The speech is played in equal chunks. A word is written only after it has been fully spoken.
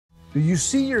Do you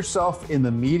see yourself in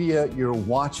the media you're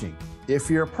watching? If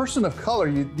you're a person of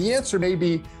color, the answer may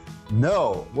be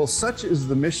no. Well, such is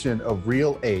the mission of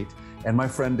Reel8 and my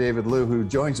friend David Liu, who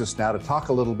joins us now to talk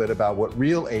a little bit about what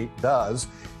Reel8 does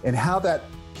and how that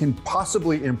can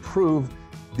possibly improve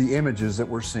the images that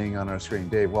we're seeing on our screen.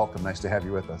 Dave, welcome. Nice to have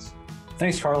you with us.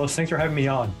 Thanks, Carlos. Thanks for having me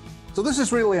on. So this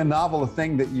is really a novel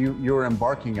thing that you're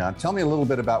embarking on. Tell me a little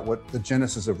bit about what the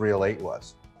genesis of Reel8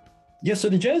 was. Yeah, so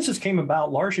the genesis came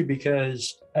about largely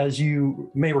because, as you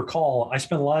may recall, I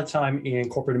spent a lot of time in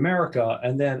corporate America.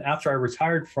 And then after I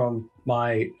retired from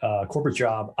my corporate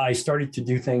job, I started to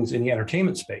do things in the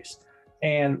entertainment space.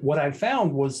 And what I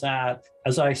found was that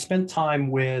as I spent time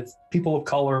with people of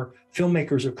color,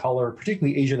 filmmakers of color,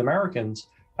 particularly Asian Americans,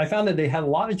 I found that they had a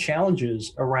lot of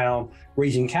challenges around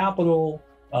raising capital,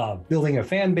 building a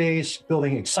fan base,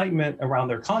 building excitement around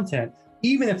their content,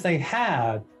 even if they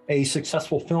had a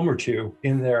successful film or two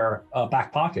in their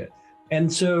back pocket.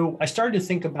 And so I started to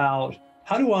think about,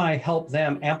 how do I help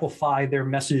them amplify their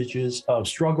messages of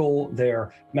struggle,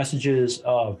 their messages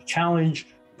of challenge,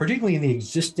 particularly in the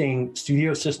existing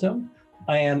studio system?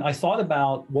 And I thought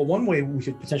about, well, one way we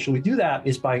could potentially do that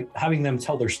is by having them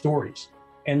tell their stories.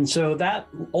 And so that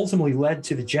ultimately led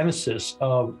to the genesis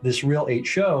of this Reel8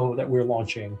 show that we're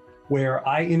launching, where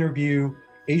I interview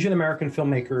Asian American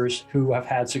filmmakers who have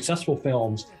had successful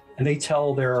films, and they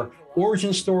tell their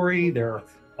origin story, their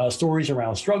stories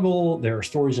around struggle, their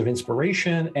stories of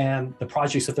inspiration, and the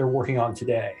projects that they're working on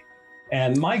today.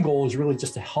 And my goal is really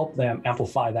just to help them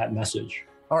amplify that message.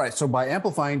 All right, so by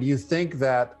amplifying, do you think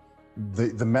that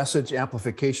the message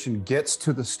amplification gets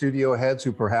to the studio heads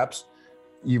who perhaps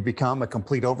you become a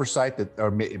complete oversight that, or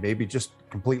maybe just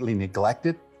completely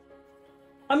neglected?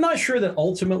 I'm not sure that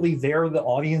ultimately they're the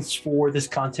audience for this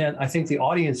content. I think the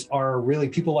audience are really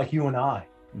people like you and I.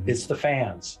 Mm-hmm. It's the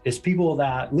fans. It's people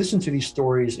that listen to these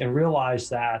stories and realize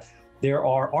that there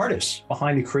are artists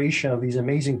behind the creation of these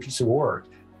amazing pieces of work,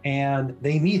 and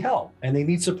they need help and they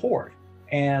need support,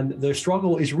 and their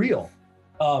struggle is real.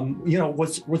 You know,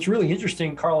 what's really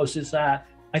interesting, Carlos, is that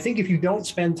I think if you don't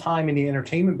spend time in the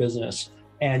entertainment business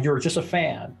and you're just a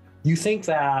fan, you think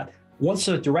that once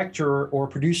a director or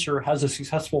producer has a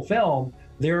successful film,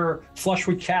 they're flush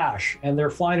with cash and they're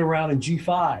flying around in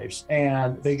G5s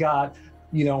and they got,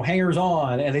 you know, hangers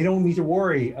on and they don't need to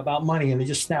worry about money and they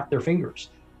just snap their fingers.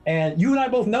 And you and I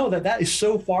both know that that is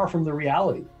so far from the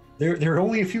reality. There are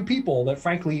only a few people that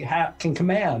frankly can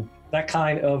command that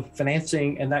kind of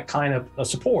financing and that kind of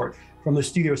support from the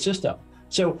studio system.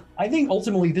 So I think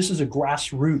ultimately this is a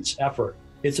grassroots effort.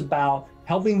 It's about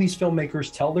helping these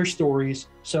filmmakers tell their stories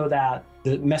so that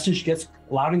the message gets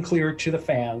loud and clear to the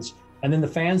fans. And then the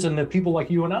fans and the people like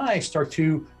you and I start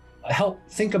to help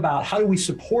think about, how do we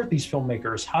support these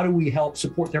filmmakers? How do we help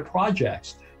support their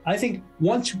projects? I think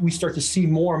once we start to see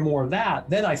more and more of that,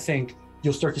 then I think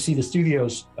you'll start to see the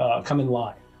studios come in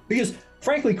line. Because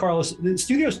frankly, Carlos, the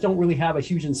studios don't really have a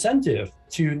huge incentive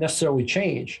to necessarily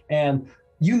change. And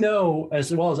you know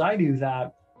as well as I do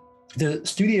that the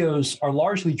studios are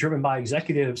largely driven by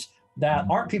executives that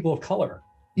aren't people of color.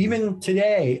 Even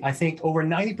today, I think over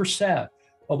 90%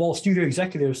 of all studio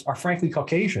executives are frankly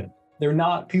Caucasian. They're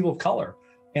not people of color.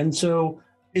 And so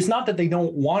it's not that they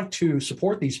don't want to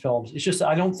support these films. It's just that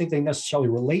I don't think they necessarily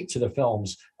relate to the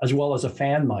films as well as a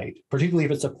fan might, particularly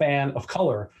if it's a fan of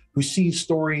color who sees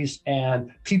stories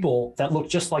and people that look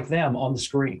just like them on the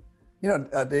screen. You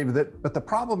know, David, but the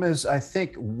problem is, I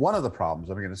think one of the problems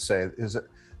I'm going to say is that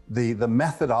the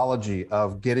methodology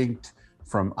of getting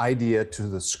from idea to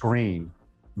the screen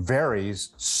varies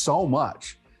so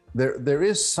much. There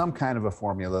is some kind of a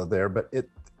formula there, but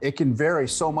it can vary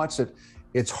so much that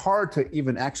it's hard to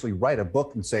even actually write a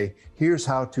book and say, here's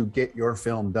how to get your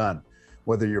film done,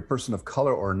 whether you're a person of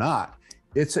color or not.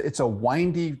 It's a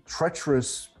windy,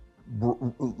 treacherous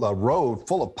road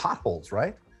full of potholes,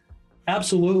 right?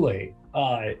 Absolutely.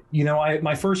 You know,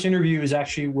 my first interview is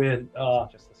actually with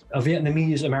a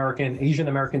Vietnamese American, Asian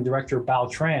American director, Bao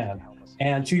Tran.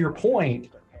 And to your point,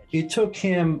 it took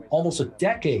him almost a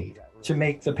decade to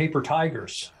make The Paper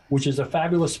Tigers, which is a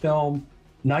fabulous film,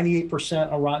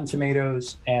 98% on Rotten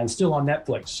Tomatoes and still on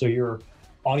Netflix. So your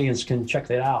audience can check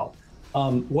that out.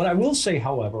 What I will say,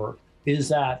 however, is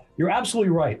that you're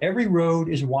absolutely right. Every road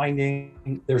is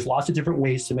winding. There's lots of different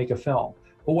ways to make a film.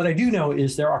 But what I do know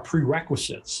is there are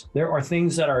prerequisites. There are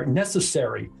things that are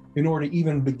necessary in order to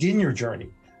even begin your journey.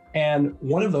 And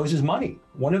one of those is money.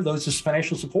 One of those is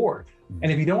financial support.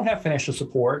 And if you don't have financial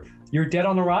support, you're dead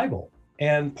on arrival.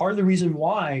 And part of the reason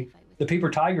why The Paper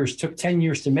Tigers took 10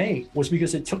 years to make was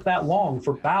because it took that long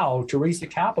for Bao to raise the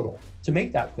capital to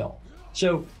make that film.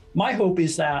 So my hope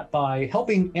is that by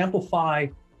helping amplify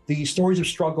the stories of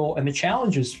struggle and the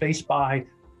challenges faced by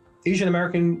Asian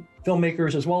American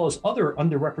filmmakers, as well as other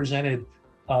underrepresented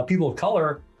people of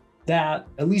color, that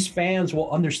at least fans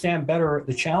will understand better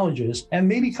the challenges and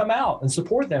maybe come out and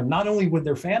support them, not only with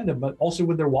their fandom, but also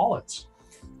with their wallets.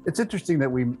 It's interesting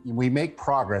that we make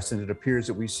progress, and it appears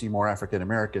that we see more African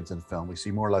Americans in film, we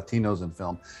see more Latinos in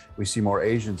film, we see more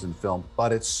Asians in film,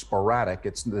 but it's sporadic.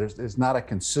 There's not a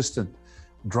consistent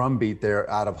drumbeat there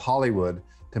out of Hollywood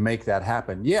to make that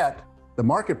happen. Yet the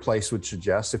marketplace would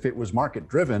suggest, if it was market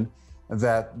driven,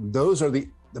 that those are the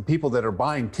people that are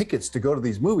buying tickets to go to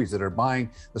these movies, that are buying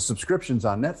the subscriptions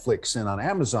on Netflix and on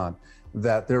Amazon,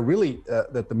 that they're really,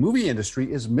 that the movie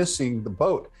industry is missing the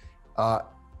boat.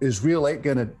 Is Reel8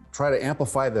 going to try to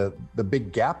amplify the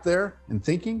big gap there in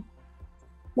thinking?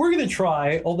 We're going to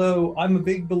try, although I'm a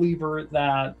big believer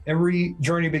that every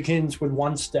journey begins with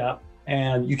one step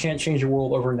and you can't change the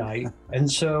world overnight. And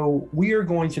so we are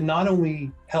going to not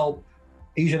only help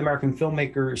Asian American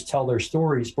filmmakers tell their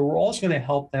stories, but we're also going to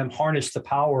help them harness the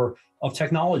power of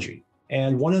technology.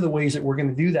 And one of the ways that we're going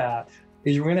to do that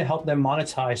is we're going to help them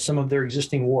monetize some of their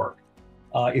existing work.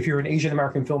 If you're an Asian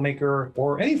American filmmaker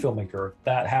or any filmmaker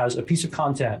that has a piece of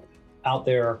content out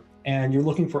there and you're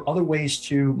looking for other ways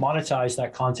to monetize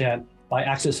that content by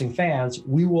accessing fans,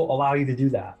 we will allow you to do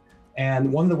that.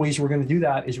 And one of the ways we're going to do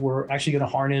that is we're actually going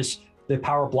to harness the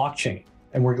power of blockchain,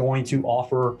 and we're going to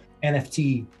offer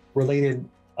NFT related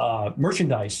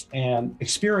merchandise and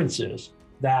experiences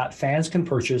that fans can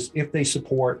purchase if they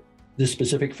support this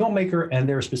specific filmmaker and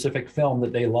their specific film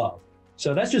that they love.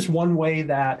 So that's just one way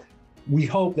that we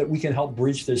hope that we can help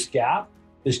bridge this gap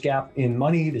in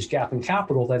money, this gap in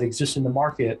capital that exists in the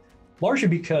market, largely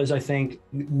because I think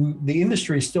the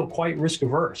industry is still quite risk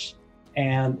averse.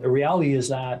 And the reality is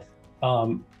that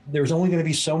there's only going to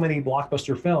be so many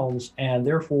blockbuster films, and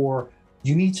therefore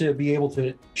you need to be able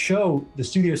to show the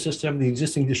studio system, the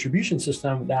existing distribution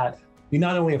system, that you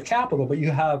not only have capital, but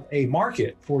you have a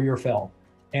market for your film.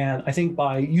 And I think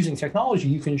by using technology,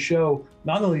 you can show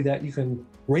not only that you can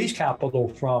raise capital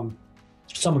from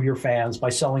some of your fans by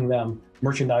selling them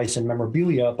merchandise and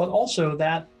memorabilia, but also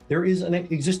that there is an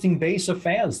existing base of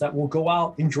fans that will go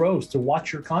out in droves to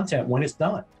watch your content when it's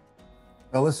done.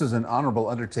 Well, this is an honorable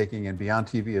undertaking, and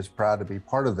BEONDTV is proud to be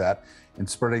part of that in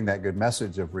spreading that good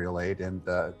message of Reel8. And,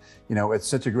 you know, it's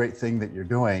such a great thing that you're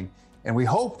doing. And we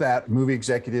hope that movie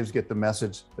executives get the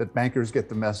message, that bankers get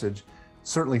the message.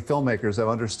 Certainly filmmakers have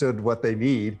understood what they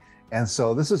need. And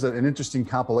so this is an interesting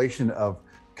compilation of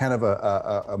kind of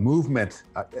a movement,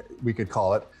 we could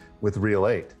call it, with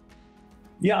Reel8.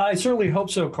 Yeah, I certainly hope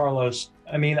so, Carlos.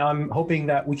 I mean, I'm hoping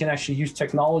that we can actually use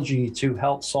technology to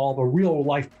help solve a real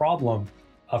life problem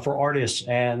for artists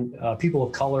and people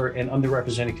of color and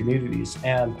underrepresented communities.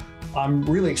 And I'm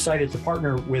really excited to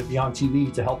partner with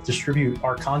BEONDTV to help distribute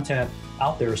our content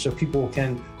out there so people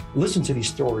can listen to these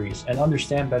stories and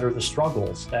understand better the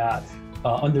struggles that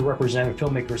underrepresented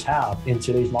filmmakers have in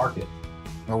today's market.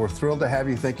 Well, we're thrilled to have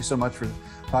you. Thank you so much for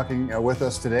talking with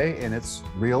us today. And it's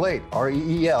Reel8,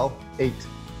 R-E-E-L 8.